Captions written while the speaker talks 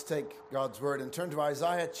take God's word and turn to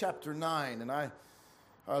Isaiah chapter 9. And I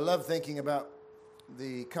love thinking about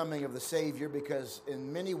the coming of the Savior because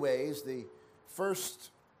in many ways the first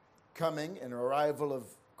coming and arrival of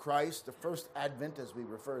Christ, the first advent as we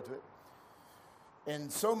refer to it, in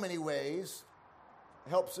so many ways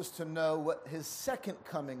helps us to know what his second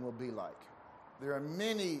coming will be like. There are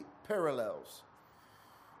many parallels.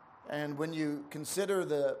 And when you consider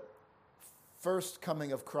the first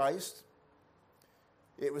coming of Christ,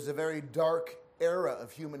 it was a very dark era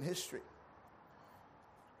of human history.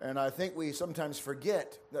 And I think we sometimes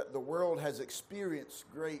forget that the world has experienced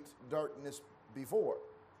great darkness before.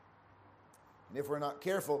 And if we're not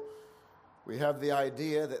careful, we have the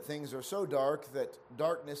idea that things are so dark that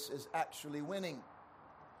darkness is actually winning.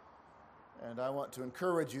 And I want to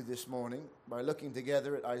encourage you this morning by looking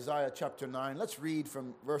together at Isaiah chapter 9. Let's read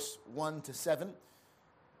from verse 1 to 7.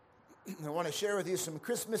 I want to share with you some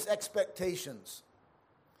Christmas expectations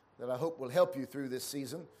that I hope will help you through this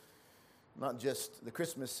season. Not just the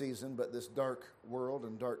Christmas season, but this dark world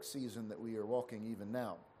and dark season that we are walking even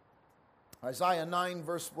now. Isaiah 9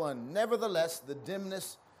 verse 1, "Nevertheless, the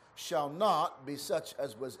dimness shall not be such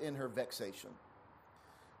as was in her vexation.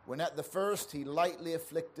 When at the first he lightly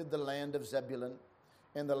afflicted the land of Zebulun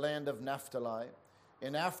and the land of Naphtali,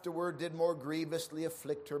 and afterward did more grievously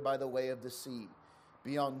afflict her by the way of the sea,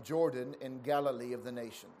 beyond Jordan in Galilee of the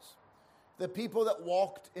nations. The people that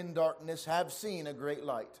walked in darkness have seen a great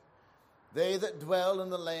light. They that dwell in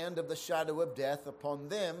the land of the shadow of death, upon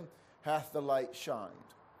them hath the light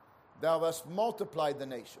shined. Thou hast multiplied the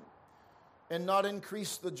nation, and not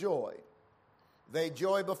increased the joy. They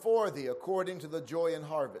joy before thee according to the joy in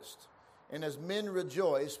harvest, and as men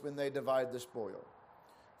rejoice when they divide the spoil.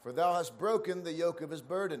 For thou hast broken the yoke of his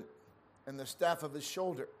burden, and the staff of his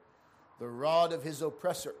shoulder, the rod of his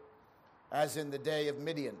oppressor, as in the day of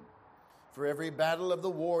Midian. For every battle of the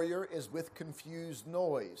warrior is with confused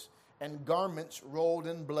noise, and garments rolled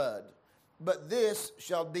in blood. But this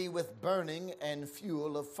shall be with burning and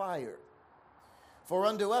fuel of fire. For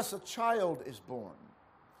unto us a child is born,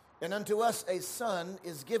 and unto us a son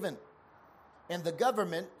is given, and the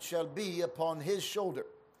government shall be upon his shoulder.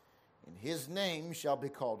 And his name shall be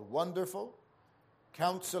called Wonderful,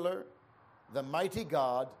 Counselor, the Mighty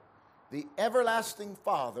God, the Everlasting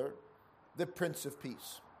Father, the Prince of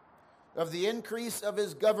Peace. Of the increase of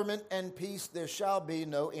his government and peace there shall be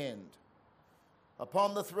no end.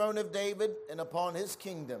 Upon the throne of David and upon his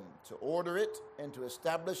kingdom, to order it and to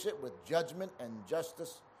establish it with judgment and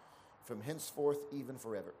justice from henceforth even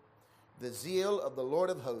forever. The zeal of the Lord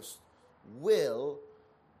of hosts will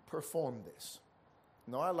perform this."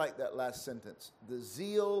 Now I like that last sentence. The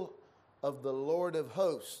zeal of the Lord of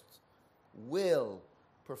hosts will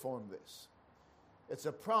perform this. It's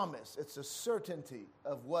a promise. It's a certainty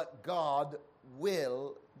of what God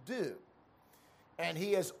will do. And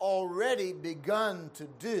he has already begun to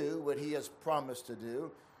do what he has promised to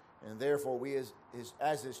do. And therefore, we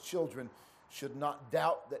as his children should not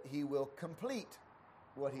doubt that he will complete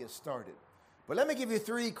what he has started. But let me give you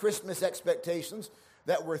 3 Christmas expectations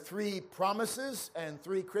that were 3 promises and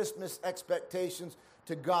 3 Christmas expectations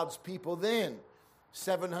to God's people then,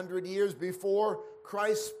 700 years before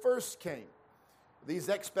Christ first came. These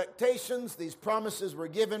expectations, these promises were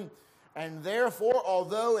given, and therefore,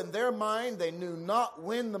 although in their mind they knew not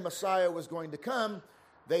when the Messiah was going to come,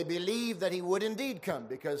 they believed that he would indeed come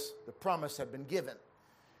because the promise had been given.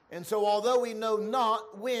 And so although we know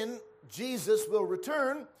not when Jesus will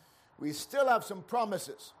return, we still have some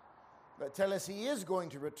promises that tell us he is going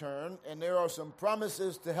to return, and there are some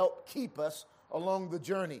promises to help keep us along the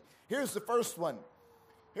journey. Here's the first one.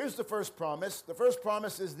 Here's the first promise. The first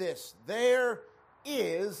promise is this: there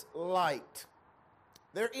is light.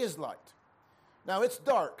 There is light. Now, it's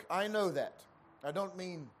dark. I know that. I don't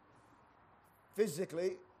mean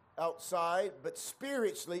physically outside, but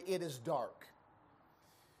spiritually it is dark.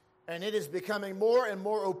 And it is becoming more and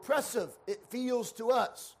more oppressive, it feels to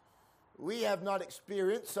us. We have not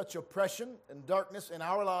experienced such oppression and darkness in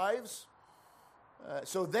our lives.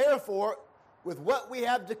 So therefore, with what we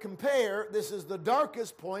have to compare, this is the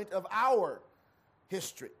darkest point of our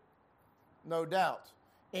history. No doubt.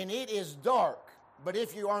 And it is dark. But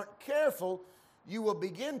if you aren't careful, you will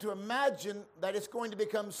begin to imagine that it's going to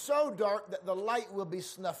become so dark that the light will be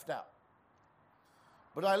snuffed out.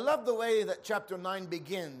 But I love the way that chapter 9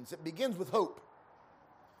 begins. It begins with hope.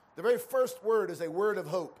 The very first word is a word of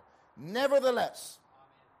hope. Nevertheless.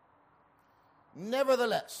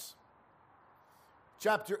 Nevertheless.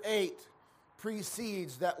 Chapter 8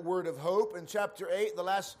 precedes that word of hope. In chapter 8, the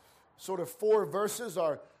last sort of 4 verses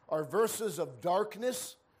are verses of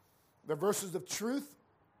darkness. They're verses of truth.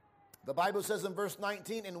 The Bible says in verse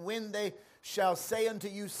 19, and when they shall say unto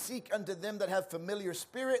you, seek unto them that have familiar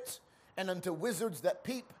spirits, and unto wizards that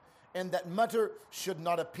peep, and that mutter, should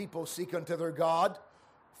not a people seek unto their God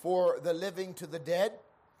for the living to the dead,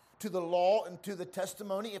 to the law and to the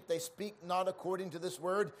testimony? If they speak not according to this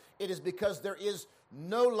word, it is because there is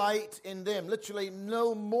no light in them, literally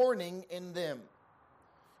no morning in them.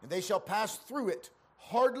 And they shall pass through it,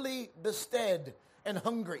 hardly bestead and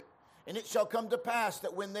hungry. And it shall come to pass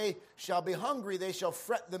that when they shall be hungry, they shall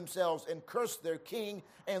fret themselves and curse their king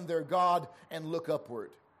and their God and look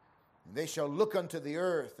upward. And they shall look unto the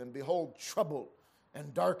earth and behold trouble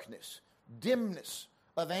and darkness, dimness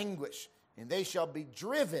of anguish, and they shall be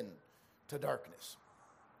driven to darkness.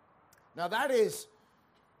 Now that is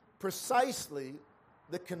precisely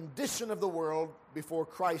the condition of the world before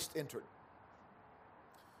Christ entered.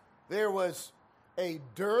 There was a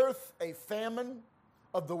dearth, a famine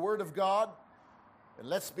of the Word of God. And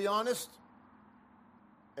let's be honest,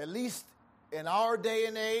 at least in our day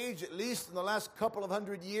and age, at least in the last couple of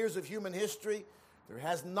 100 years of human history, there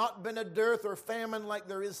has not been a dearth or famine like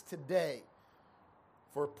there is today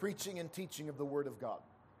for preaching and teaching of the Word of God.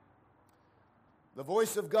 The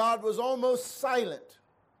voice of God was almost silent,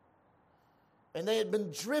 and they had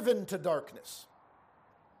been driven to darkness.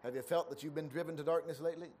 Have you felt that you've been driven to darkness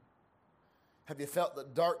lately? Have you felt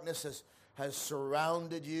that darkness has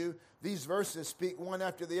surrounded you? These verses speak one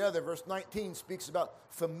after the other. Verse 19 speaks about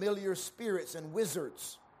familiar spirits and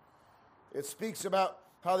wizards. It speaks about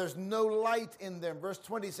how there's no light in them. Verse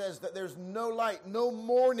 20 says that there's no light, no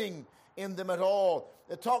morning in them at all.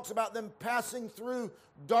 It talks about them passing through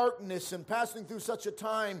darkness and passing through such a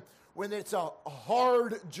time when it's a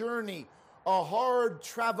hard journey, a hard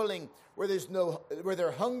traveling, where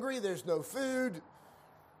they're hungry, there's no food.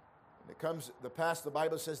 It comes the past, the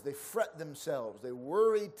Bible says they fret themselves. They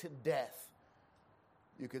worry to death.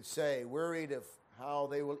 You could say worried of how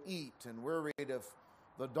they will eat, and worried of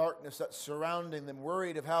the darkness that's surrounding them,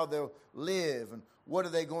 worried of how they'll live and what are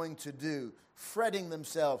they going to do, fretting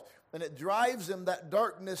themselves. And it drives them, that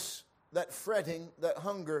darkness, that fretting, that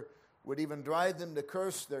hunger would even drive them to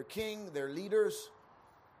curse their king, their leaders,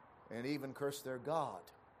 and even curse their God.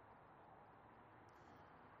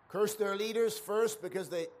 Curse their leaders first because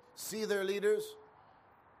they see their leaders,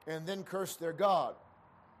 and then curse their God.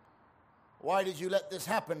 Why did you let this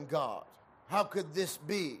happen, God? How could this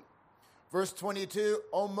be? Verse 22,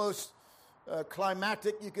 almost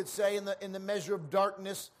climactic, you could say, in the measure of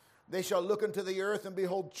darkness. They shall look unto the earth and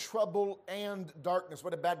behold trouble and darkness.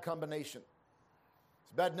 What a bad combination.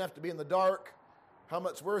 It's bad enough to be in the dark. How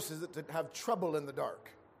much worse is it to have trouble in the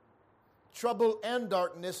dark? Trouble and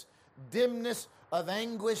darkness, dimness of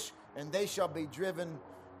anguish, and they shall be driven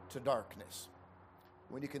to darkness.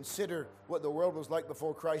 When you consider what the world was like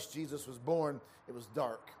before Christ Jesus was born, it was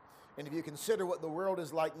dark. And if you consider what the world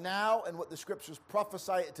is like now and what the scriptures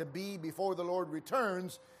prophesy it to be before the Lord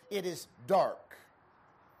returns, it is dark.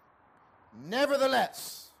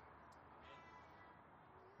 Nevertheless,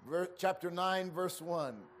 chapter 9, verse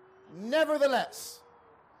 1, nevertheless,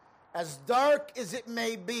 as dark as it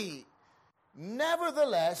may be,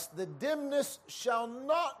 nevertheless, the dimness shall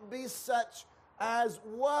not be such as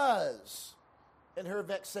was in her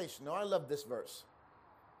vexation. Now, I love this verse.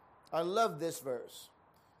 I love this verse.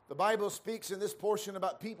 The Bible speaks in this portion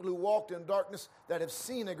about people who walked in darkness that have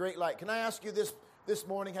seen a great light. Can I ask you this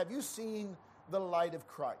morning, have you seen the light of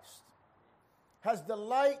Christ? Has the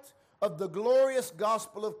light of the glorious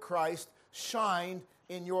gospel of Christ shined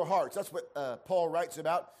in your hearts? That's what Paul writes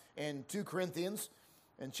about in 2 Corinthians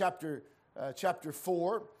in chapter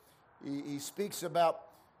 4. He speaks about,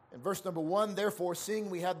 in verse number 1, therefore, seeing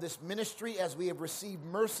we have this ministry, as we have received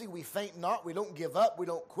mercy, we faint not, we don't give up, we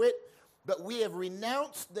don't quit, but we have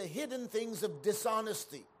renounced the hidden things of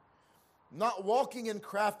dishonesty, not walking in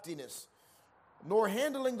craftiness, nor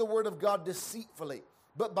handling the word of God deceitfully,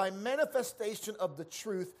 but by manifestation of the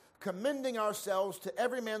truth, commending ourselves to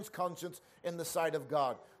every man's conscience in the sight of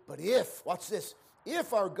God. But if, watch this,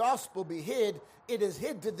 if our gospel be hid, it is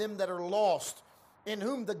hid to them that are lost, in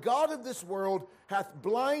whom the God of this world hath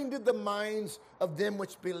blinded the minds of them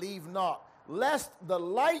which believe not, lest the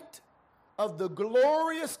light of the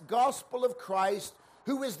glorious gospel of Christ,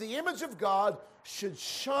 who is the image of God, should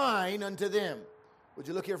shine unto them. Would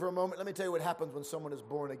you look here for a moment? Let me tell you what happens when someone is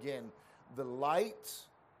born again. The light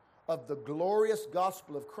of the glorious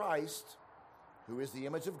gospel of Christ, who is the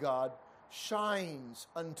image of God, shines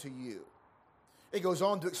unto you. It goes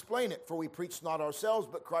on to explain it. For we preach not ourselves,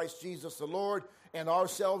 but Christ Jesus the Lord, and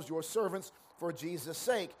ourselves your servants for Jesus'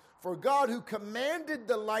 sake. For God, who commanded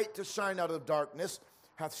the light to shine out of darkness,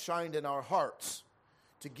 hath shined in our hearts,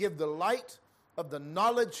 to give the light of the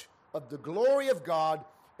knowledge of the glory of God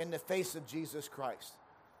in the face of Jesus Christ.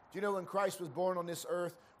 Do you know when Christ was born on this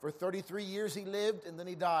earth, for 33 years he lived and then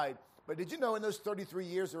he died. But did you know in those 33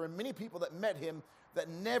 years there were many people that met him that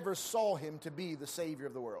never saw him to be the Savior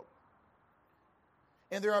of the world?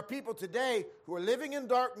 And there are people today who are living in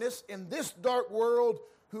darkness in this dark world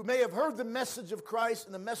who may have heard the message of Christ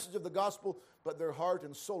and the message of the gospel, but their heart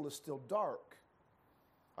and soul is still dark.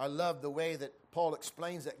 I love the way that Paul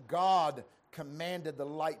explains that God commanded the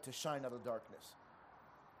light to shine out of darkness.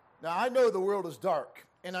 Now, I know the world is dark,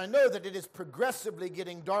 and I know that it is progressively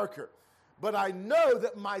getting darker, but I know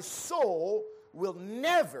that my soul will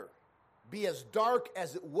never be as dark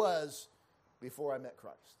as it was before I met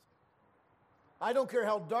Christ. I don't care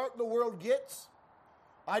how dark the world gets.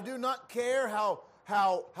 I do not care how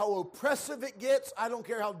oppressive it gets. I don't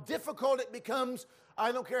care how difficult it becomes.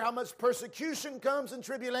 I don't care how much persecution comes and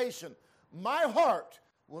tribulation. My heart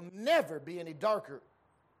will never be any darker.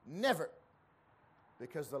 Never.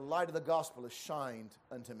 Because the light of the gospel has shined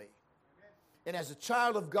unto me. And as a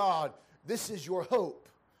child of God, this is your hope.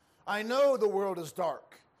 I know the world is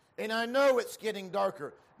dark, and I know it's getting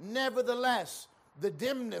darker. Nevertheless, the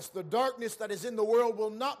dimness, the darkness that is in the world will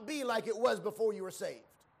not be like it was before you were saved.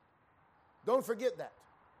 Don't forget that.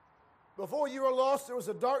 Before you were lost, there was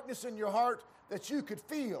a darkness in your heart that you could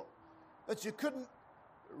feel, that you couldn't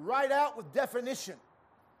write out with definition.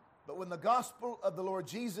 But when the gospel of the Lord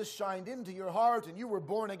Jesus shined into your heart and you were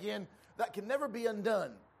born again, that can never be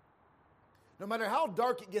undone. No matter how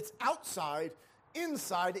dark it gets outside,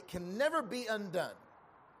 inside it can never be undone.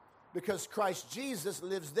 Because Christ Jesus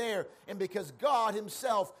lives there, and because God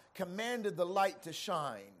himself commanded the light to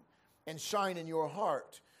shine and shine in your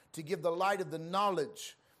heart, to give the light of the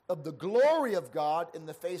knowledge of the glory of God in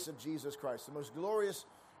the face of Jesus Christ. The most glorious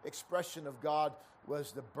expression of God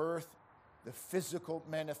was the birth, the physical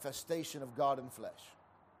manifestation of God in flesh.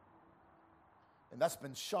 And that's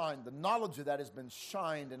been shined, the knowledge of that has been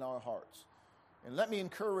shined in our hearts. And let me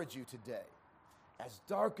encourage you today, as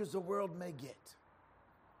dark as the world may get,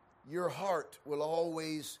 your heart will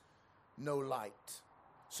always know light.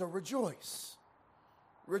 So rejoice.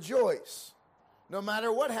 Rejoice. No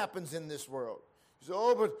matter what happens in this world. You say,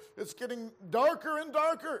 oh, but it's getting darker and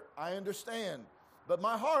darker. I understand. But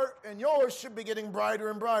my heart and yours should be getting brighter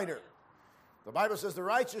and brighter. The Bible says the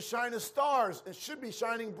righteous shine as stars. It should be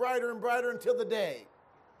shining brighter and brighter until the day.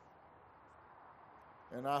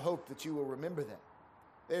 And I hope that you will remember that.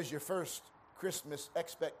 There's your first Christmas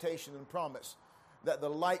expectation and promise, that the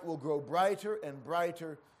light will grow brighter and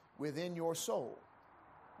brighter within your soul,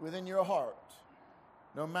 within your heart,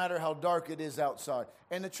 no matter how dark it is outside.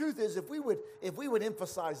 And the truth is, if we would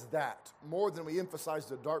emphasize that more than we emphasize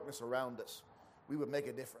the darkness around us, we would make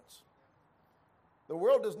a difference. The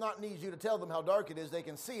world does not need you to tell them how dark it is. They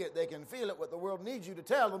can see it, they can feel it. What the world needs you to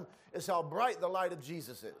tell them is how bright the light of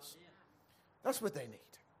Jesus is. That's what they need.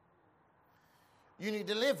 You need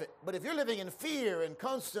to live it. But if you're living in fear and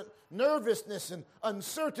constant nervousness and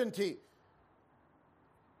uncertainty,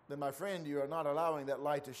 then my friend, you are not allowing that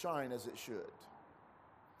light to shine as it should.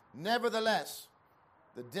 Nevertheless,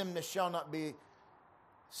 the dimness shall not be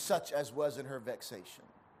such as was in her vexation.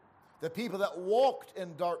 The people that walked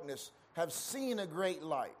in darkness have seen a great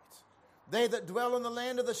light. They that dwell in the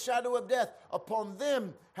land of the shadow of death, upon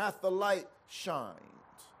them hath the light shined.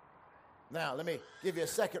 Now, let me give you a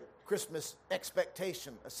second Christmas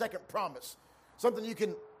expectation, a second promise, something you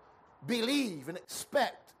can believe and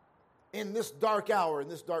expect in this dark hour, in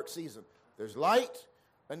this dark season. There's light,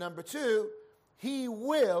 and number two, he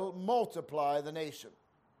will multiply the nation.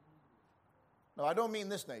 Now, I don't mean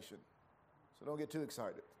this nation, so don't get too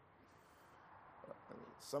excited.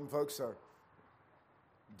 Some folks are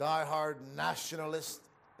diehard nationalists,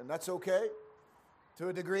 and that's okay to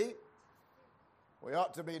a degree. We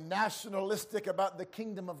ought to be nationalistic about the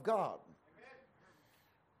kingdom of God.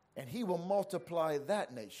 And he will multiply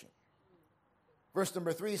that nation. Verse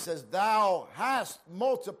number 3 says, thou hast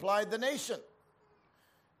multiplied the nation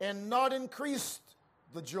and not increased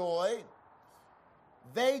the joy.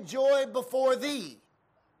 They joy before thee,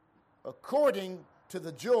 according to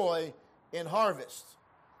the joy in harvest,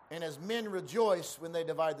 and as men rejoice when they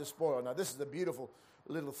divide the spoil. Now, this is a beautiful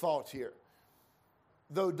little thought here.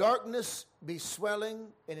 Though darkness be swelling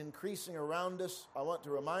and increasing around us, I want to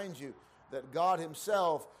remind you that God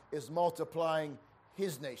himself is multiplying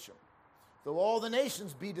his nation. Though all the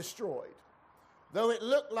nations be destroyed, though it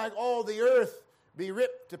look like all the earth be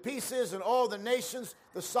ripped to pieces and all the nations,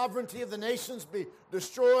 the sovereignty of the nations be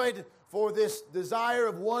destroyed for this desire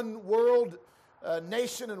of one world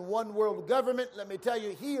nation and one world government, let me tell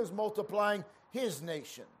you, he is multiplying his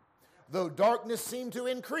nation. Though darkness seem to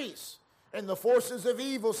increase and the forces of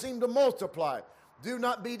evil seem to multiply. Do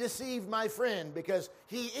not be deceived, my friend, because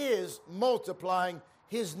he is multiplying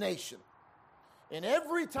his nation. And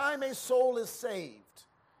every time a soul is saved,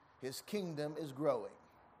 his kingdom is growing.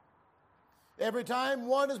 Every time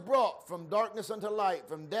one is brought from darkness unto light,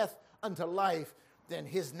 from death unto life, then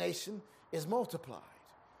his nation is multiplied.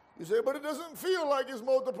 You say, but it doesn't feel like he's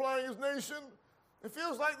multiplying his nation. It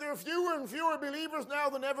feels like there are fewer and fewer believers now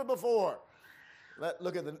than ever before.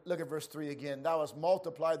 Look at verse 3 again. Thou hast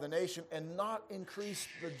multiplied the nation and not increased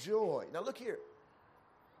the joy. Now look here.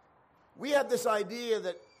 We have this idea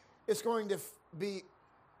that it's going to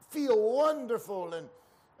feel wonderful and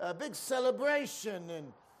a big celebration,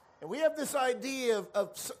 and we have this idea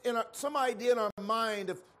some idea in our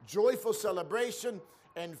mind of joyful celebration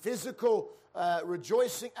and physical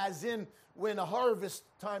rejoicing, as in when a harvest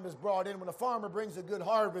time is brought in, when a farmer brings a good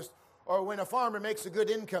harvest, or when a farmer makes a good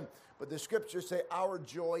income. But the scriptures say our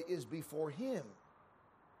joy is before him.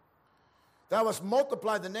 Thou hast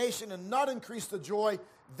multiplied the nation and not increased the joy.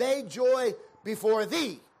 They joy before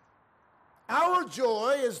thee. Our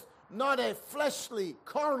joy is not a fleshly,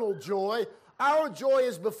 carnal joy. Our joy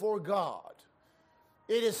is before God.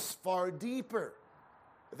 It is far deeper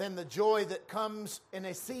than the joy that comes in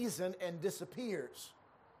a season and disappears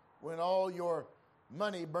when all your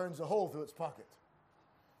money burns a hole through its pocket.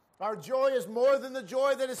 Our joy is more than the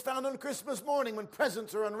joy that is found on Christmas morning when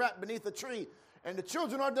presents are unwrapped beneath the tree and the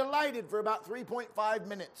children are delighted for about 3.5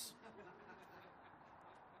 minutes.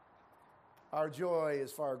 Our joy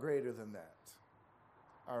is far greater than that.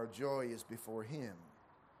 Our joy is before him.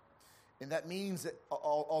 And that means that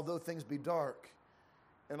although things be dark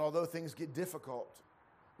and although things get difficult,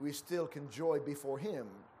 we still can joy before him.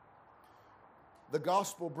 The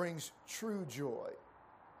gospel brings true joy.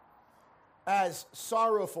 As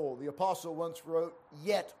sorrowful, the apostle once wrote,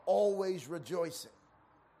 yet always rejoicing.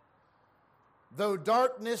 Though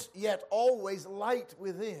darkness, yet always light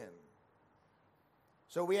within.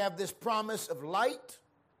 So we have this promise of light.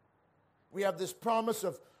 We have this promise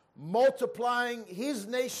of multiplying his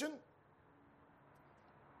nation.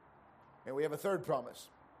 And we have a third promise,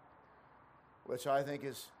 which I think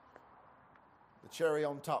is the cherry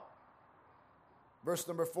on top. Verse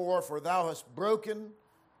number 4, for thou hast broken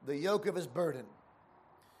the yoke of his burden,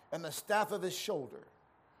 and the staff of his shoulder,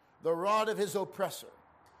 the rod of his oppressor,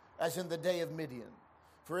 as in the day of Midian.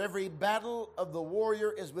 For every battle of the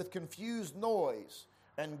warrior is with confused noise,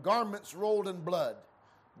 and garments rolled in blood.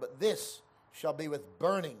 But this shall be with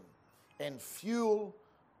burning and fuel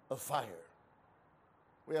of fire.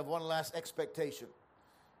 We have one last expectation.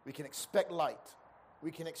 We can expect light.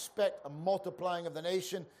 We can expect a multiplying of the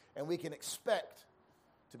nation, and we can expect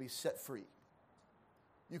to be set free.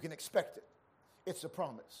 You can expect it. It's a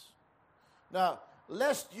promise. Now,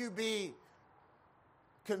 lest you be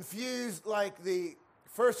confused like the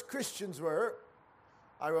first Christians were,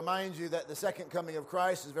 I remind you that the second coming of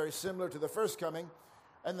Christ is very similar to the first coming.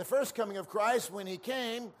 And the first coming of Christ, when he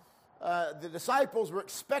came, the disciples were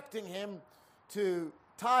expecting him to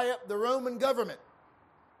tie up the Roman government.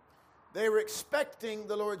 They were expecting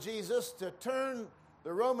the Lord Jesus to turn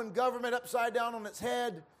the Roman government upside down on its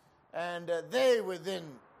head, and they would then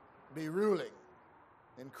be ruling.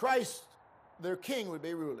 And Christ, their king, would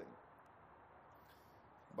be ruling.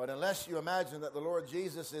 But unless you imagine that the Lord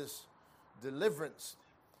Jesus' deliverance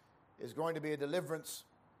is going to be a deliverance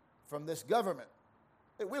from this government,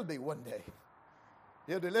 it will be one day.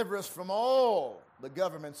 He'll deliver us from all the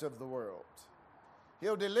governments of the world.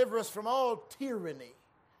 He'll deliver us from all tyranny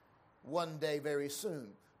one day very soon.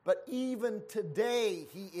 But even today,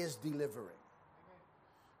 he is delivering.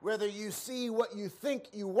 Whether you see what you think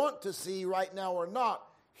you want to see right now or not,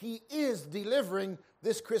 he is delivering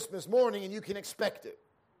this Christmas morning, and you can expect it.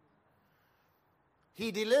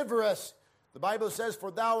 He deliver us. The Bible says, for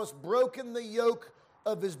thou hast broken the yoke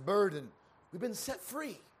of his burden. We've been set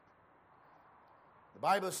free. The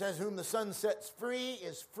Bible says, whom the Son sets free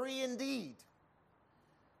is free indeed.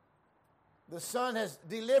 The Son has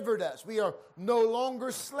delivered us. We are no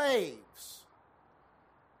longer slaves.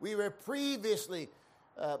 We were previously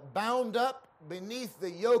bound up beneath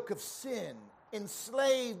the yoke of sin,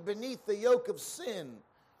 enslaved beneath the yoke of sin.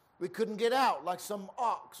 We couldn't get out like some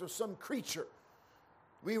ox or some creature.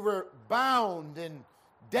 We were bound and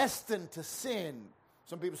destined to sin.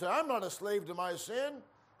 Some people say, I'm not a slave to my sin.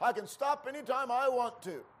 I can stop anytime I want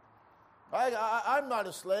to. I'm not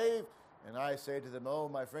a slave. And I say to them, oh,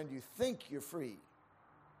 my friend, you think you're free.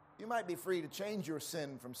 You might be free to change your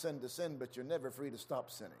sin from sin to sin, but you're never free to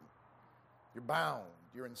stop sinning. You're bound.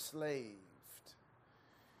 You're enslaved.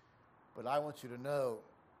 But I want you to know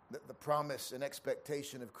that the promise and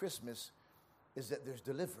expectation of Christmas is that there's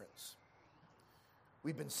deliverance.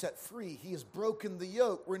 We've been set free. He has broken the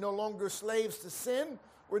yoke. We're no longer slaves to sin.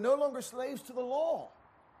 We're no longer slaves to the law.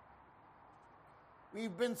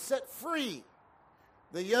 We've been set free.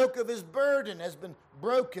 The yoke of his burden has been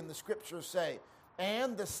broken, the scriptures say,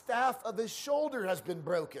 and the staff of his shoulder has been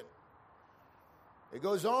broken. It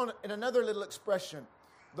goes on in another little expression.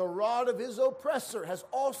 The rod of his oppressor has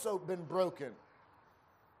also been broken.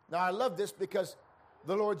 Now, I love this because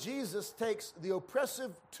the Lord Jesus takes the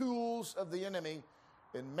oppressive tools of the enemy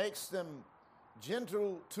and makes them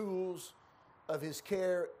gentle tools of his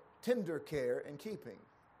care, tender care and keeping.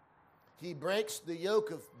 He breaks the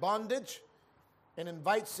yoke of bondage and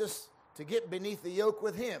invites us to get beneath the yoke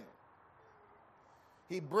with him.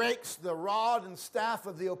 He breaks the rod and staff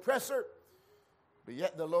of the oppressor, but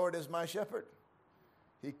yet the Lord is my shepherd.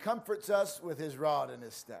 He comforts us with his rod and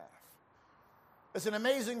his staff. It's an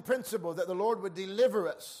amazing principle that the Lord would deliver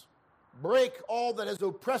us, break all that has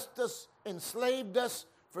oppressed us, enslaved us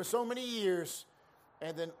for so many years,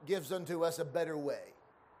 and then gives unto us a better way.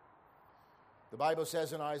 The Bible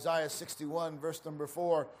says in Isaiah 61, verse number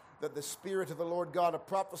 4, that the Spirit of the Lord God, a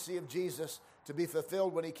prophecy of Jesus, to be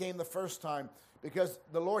fulfilled when he came the first time, because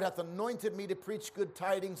the Lord hath anointed me to preach good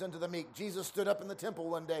tidings unto the meek. Jesus stood up in the temple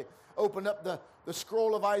one day, opened up the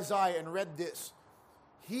scroll of Isaiah and read this.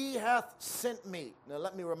 He hath sent me. Now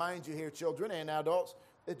let me remind you here, children and adults,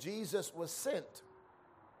 that Jesus was sent,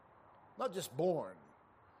 not just born.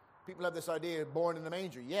 People have this idea of born in the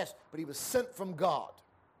manger. Yes, but he was sent from God.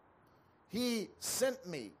 He sent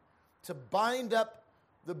me to bind up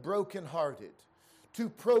the brokenhearted, to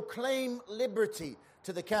proclaim liberty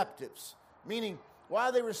to the captives. Meaning,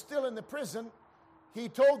 while they were still in the prison, he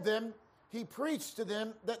told them, he preached to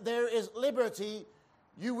them that there is liberty,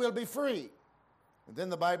 you will be free. And then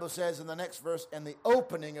the Bible says in the next verse, and the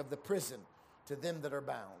opening of the prison to them that are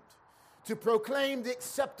bound. To proclaim the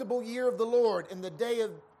acceptable year of the Lord in the day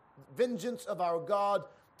of vengeance of our God,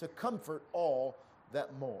 to comfort all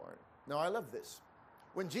that mourn. Now I love this.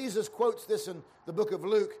 When Jesus quotes this in the book of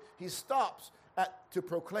Luke, he stops at to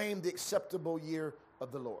proclaim the acceptable year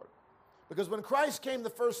of the Lord. Because when Christ came the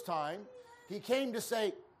first time, he came to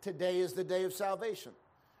say, today is the day of salvation.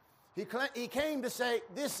 He came to say,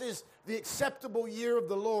 this is the acceptable year of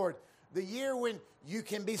the Lord, the year when you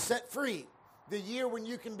can be set free, the year when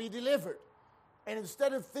you can be delivered. And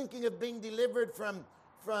instead of thinking of being delivered from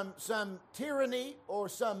some tyranny or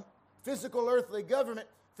some physical earthly government,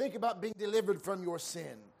 think about being delivered from your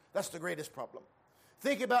sin. That's the greatest problem.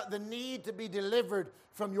 Think about the need to be delivered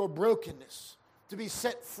from your brokenness, to be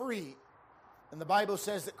set free. And the Bible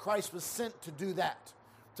says that Christ was sent to do that,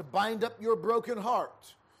 to bind up your broken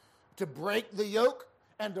heart, to break the yoke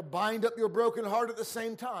and to bind up your broken heart at the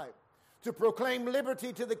same time, to proclaim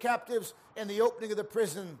liberty to the captives and the opening of the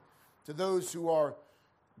prison to those who are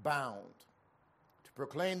bound, to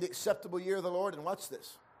proclaim the acceptable year of the Lord. And watch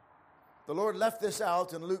this. The Lord left this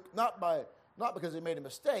out in Luke, not because he made a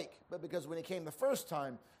mistake, but because when he came the first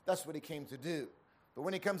time, that's what he came to do. But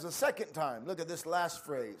when he comes the second time, look at this last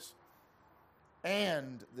phrase.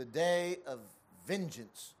 And the day of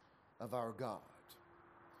vengeance of our God.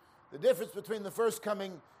 The difference between the first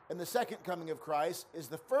coming and the second coming of Christ is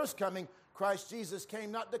the first coming, Christ Jesus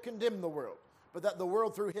came not to condemn the world, but that the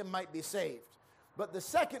world through him might be saved. But the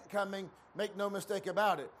second coming, make no mistake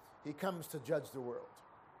about it, he comes to judge the world.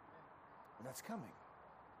 And that's coming.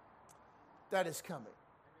 That is coming.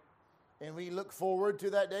 And we look forward to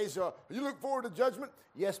that day. So, you look forward to judgment?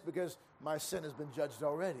 Yes, because my sin has been judged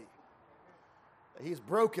already. He's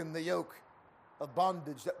broken the yoke of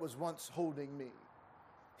bondage that was once holding me.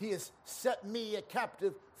 He has set me a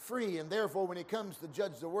captive free, and therefore when he comes to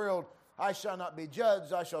judge the world, I shall not be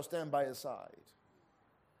judged, I shall stand by his side.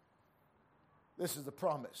 This is the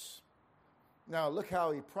promise. Now look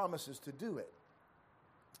how he promises to do it.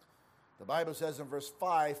 The Bible says in verse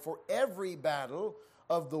 5, for every battle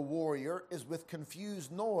of the warrior is with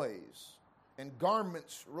confused noise and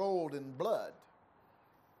garments rolled in blood.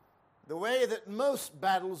 The way that most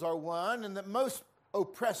battles are won and that most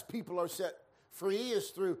oppressed people are set free is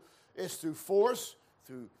through force,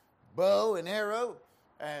 through bow and arrow,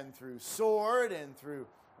 and through sword, and through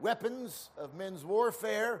weapons of men's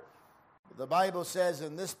warfare. The Bible says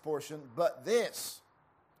in this portion, but this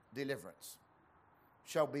deliverance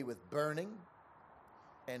shall be with burning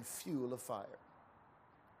and fuel of fire.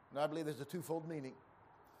 And I believe there's a twofold meaning.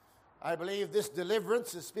 I believe this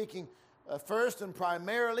deliverance is speaking first and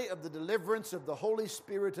primarily of the deliverance of the Holy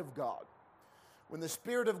Spirit of God. When the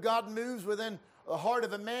Spirit of God moves within the heart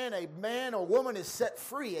of a man or woman is set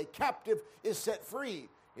free. A captive is set free.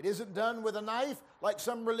 It isn't done with a knife like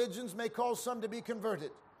some religions may cause some to be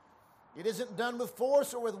converted. It isn't done with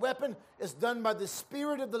force or with weapon. It's done by the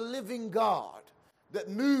Spirit of the living God that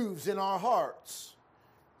moves in our hearts.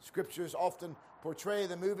 Scriptures often portray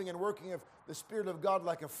the moving and working of the Spirit of God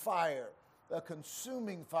like a fire, a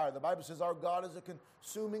consuming fire. The Bible says our God is a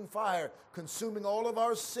consuming fire, consuming all of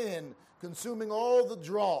our sin, consuming all the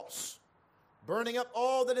dross, burning up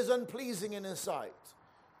all that is unpleasing in His sight.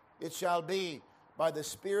 It shall be by the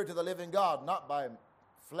Spirit of the living God, not by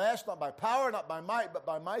flesh, not by power, not by might, but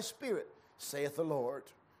by my Spirit, saith the Lord.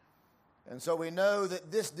 And so we know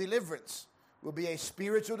that this deliverance will be a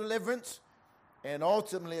spiritual deliverance, and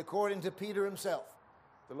ultimately, according to Peter himself,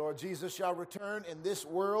 the Lord Jesus shall return, and this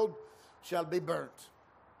world shall be burnt.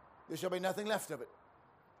 There shall be nothing left of it.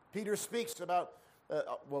 Peter speaks about,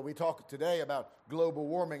 we talk today about global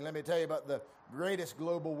warming. Let me tell you about the greatest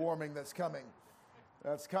global warming that's coming.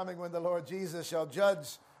 That's coming when the Lord Jesus shall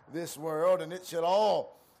judge this world, and it shall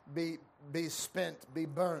all be spent, be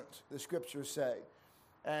burnt, the Scriptures say.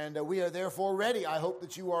 And we are therefore ready. I hope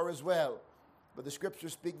that you are as well. But the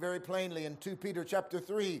Scriptures speak very plainly in 2 Peter chapter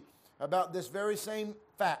 3 about this very same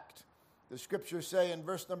fact. The Scriptures say in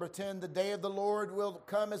verse number 10, the day of the Lord will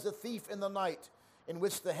come as a thief in the night, in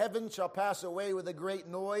which the heavens shall pass away with a great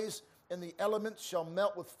noise, and the elements shall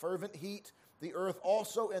melt with fervent heat. The earth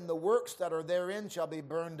also and the works that are therein shall be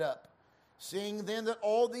burned up. Seeing then that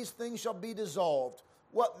all these things shall be dissolved,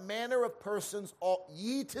 what manner of persons ought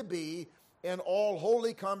ye to be in all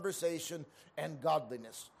holy conversation and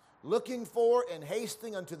godliness, looking for and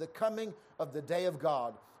hasting unto the coming of the day of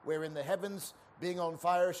God, wherein the heavens being on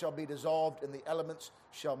fire shall be dissolved, and the elements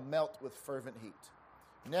shall melt with fervent heat.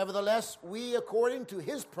 Nevertheless, we, according to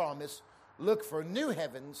His promise, look for new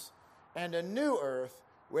heavens and a new earth,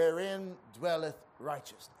 wherein dwelleth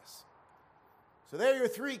righteousness. So there are your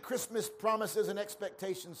three Christmas promises and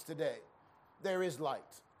expectations today. There is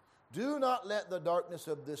light. Do not let the darkness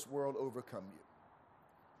of this world overcome you.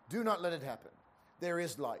 Do not let it happen. There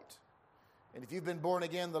is light. And if you've been born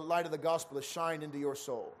again, the light of the gospel has shined into your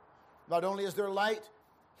soul. Not only is there light,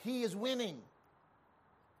 He is winning.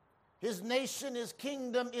 His nation, His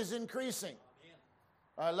kingdom is increasing.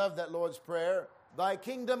 I love that Lord's Prayer. Thy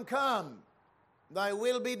kingdom come, Thy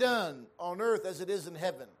will be done on earth as it is in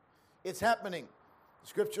heaven. It's happening. The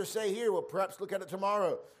Scriptures say here, we'll perhaps look at it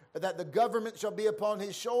tomorrow, that the government shall be upon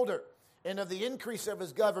His shoulder, and of the increase of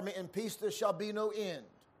His government and peace there shall be no end.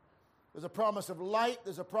 There's a promise of light.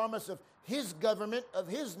 There's a promise of His government, of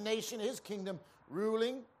His nation, His kingdom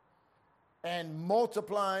ruling and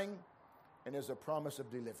multiplying, and there's a promise of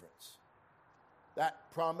deliverance.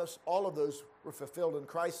 That promise, all of those were fulfilled in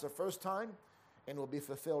Christ the first time and will be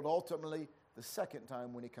fulfilled ultimately the second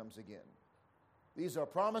time when He comes again. These are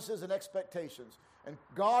promises and expectations. And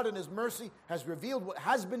God in His mercy has revealed what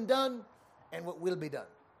has been done and what will be done.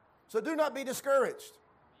 So do not be discouraged.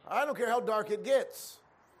 I don't care how dark it gets.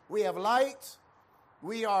 We have light.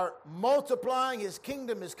 We are multiplying. His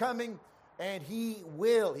kingdom is coming. And He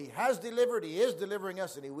will. He has delivered. He is delivering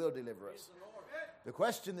us. And He will deliver us. The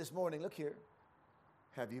question this morning, look here.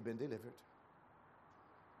 Have you been delivered?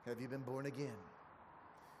 Have you been born again?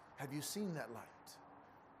 Have you seen that light?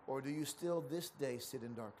 Or do you still this day sit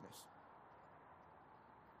in darkness?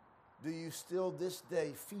 Do you still this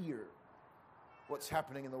day fear what's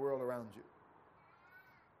happening in the world around you?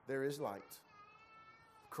 There is light.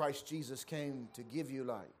 Christ Jesus came to give you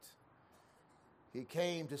light. He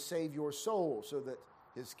came to save your soul so that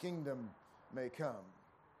His kingdom may come,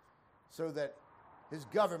 so that His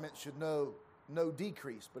government should know no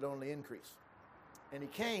decrease but only increase. And He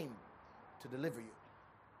came to deliver you,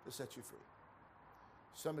 to set you free.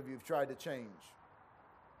 Some of you have tried to change.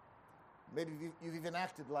 Maybe you've even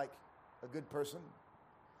acted like a good person,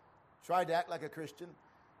 tried to act like a Christian,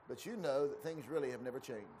 but you know that things really have never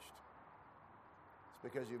changed. It's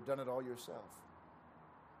because you've done it all yourself.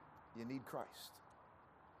 You need Christ.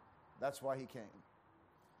 That's why He came.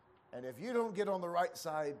 And if you don't get on the right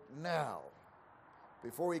side now,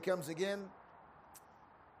 before He comes again,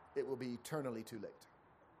 it will be eternally too late.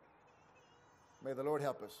 May the Lord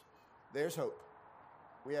help us. There's hope.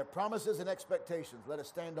 We have promises and expectations. Let us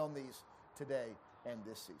stand on these today and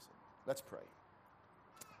this season. Let's pray.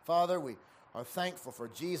 Father, we are thankful for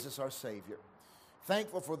Jesus, our Savior.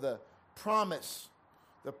 Thankful for the promises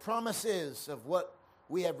of what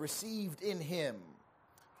we have received in Him,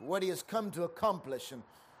 for what He has come to accomplish and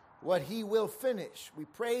what He will finish. We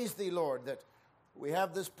praise Thee, Lord, that we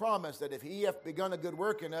have this promise that if He hath begun a good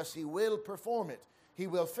work in us, He will perform it. He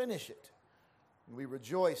will finish it. And we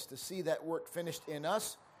rejoice to see that work finished in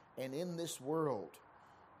us and in this world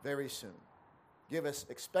very soon. Give us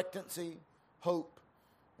expectancy, hope,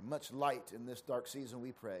 and much light in this dark season,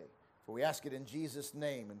 we pray. For For we ask it in Jesus'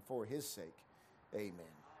 name and for his sake.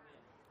 Amen.